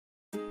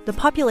The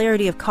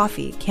popularity of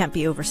coffee can't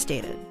be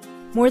overstated.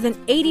 More than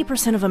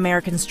 80% of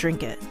Americans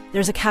drink it.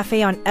 There's a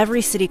cafe on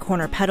every city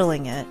corner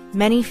peddling it.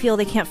 Many feel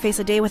they can't face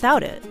a day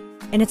without it.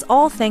 And it's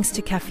all thanks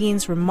to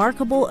caffeine's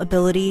remarkable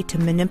ability to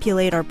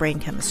manipulate our brain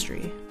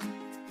chemistry.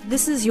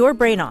 This is Your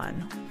Brain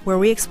On, where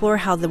we explore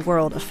how the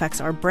world affects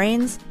our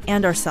brains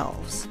and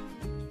ourselves.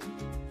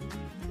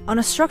 On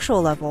a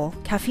structural level,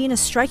 caffeine is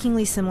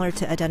strikingly similar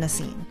to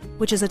adenosine,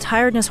 which is a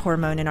tiredness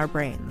hormone in our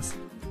brains.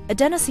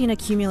 Adenosine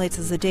accumulates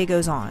as the day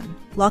goes on,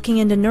 locking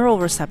into neural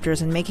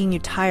receptors and making you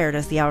tired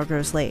as the hour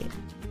grows late.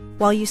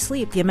 While you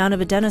sleep, the amount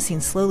of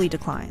adenosine slowly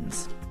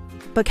declines.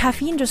 But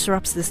caffeine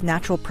disrupts this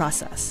natural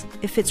process.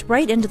 It fits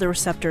right into the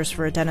receptors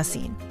for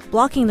adenosine,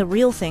 blocking the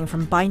real thing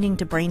from binding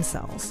to brain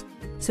cells.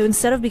 So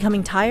instead of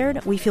becoming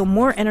tired, we feel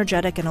more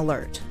energetic and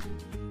alert.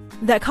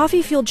 That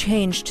coffee-fueled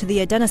change to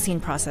the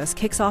adenosine process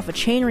kicks off a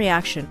chain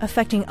reaction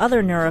affecting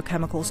other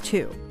neurochemicals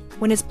too.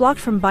 When it's blocked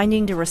from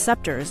binding to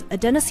receptors,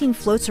 adenosine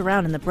floats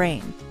around in the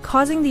brain,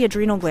 causing the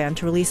adrenal gland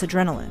to release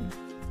adrenaline.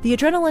 The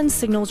adrenaline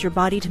signals your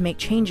body to make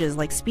changes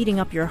like speeding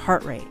up your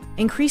heart rate,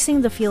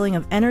 increasing the feeling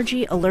of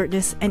energy,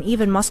 alertness, and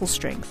even muscle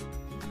strength.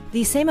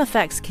 These same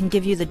effects can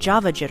give you the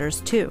Java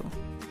jitters too.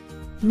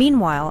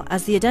 Meanwhile,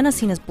 as the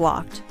adenosine is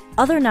blocked,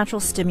 other natural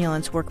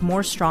stimulants work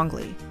more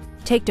strongly.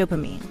 Take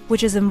dopamine,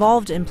 which is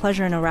involved in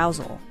pleasure and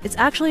arousal. It's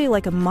actually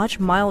like a much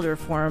milder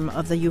form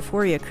of the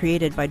euphoria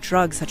created by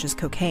drugs such as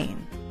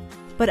cocaine.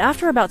 But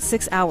after about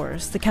 6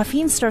 hours, the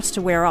caffeine starts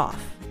to wear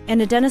off, and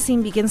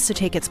adenosine begins to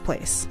take its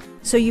place.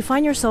 So you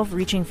find yourself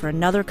reaching for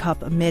another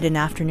cup amid an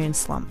afternoon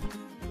slump.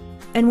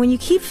 And when you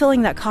keep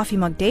filling that coffee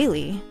mug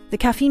daily, the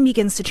caffeine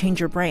begins to change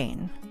your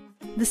brain.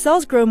 The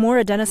cells grow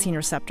more adenosine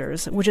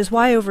receptors, which is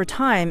why over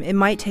time it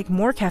might take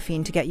more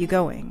caffeine to get you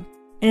going.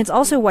 And it's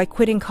also why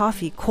quitting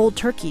coffee cold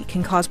turkey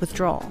can cause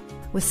withdrawal,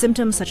 with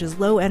symptoms such as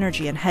low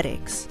energy and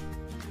headaches.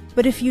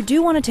 But if you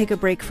do want to take a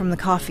break from the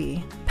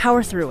coffee,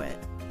 power through it.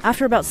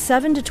 After about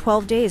 7 to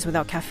 12 days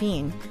without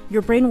caffeine,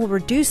 your brain will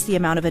reduce the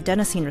amount of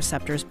adenosine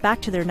receptors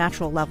back to their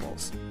natural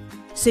levels.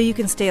 So you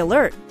can stay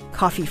alert,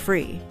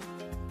 coffee-free.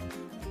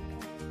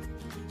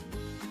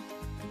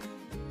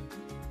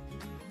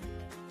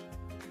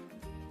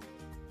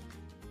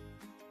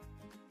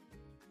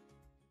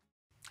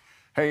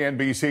 Hey,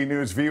 NBC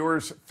News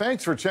viewers,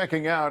 thanks for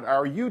checking out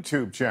our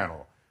YouTube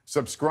channel.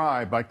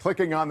 Subscribe by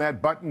clicking on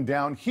that button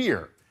down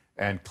here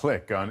and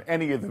click on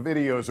any of the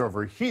videos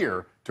over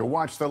here to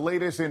watch the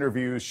latest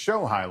interviews,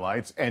 show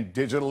highlights, and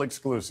digital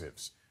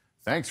exclusives.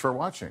 Thanks for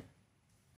watching.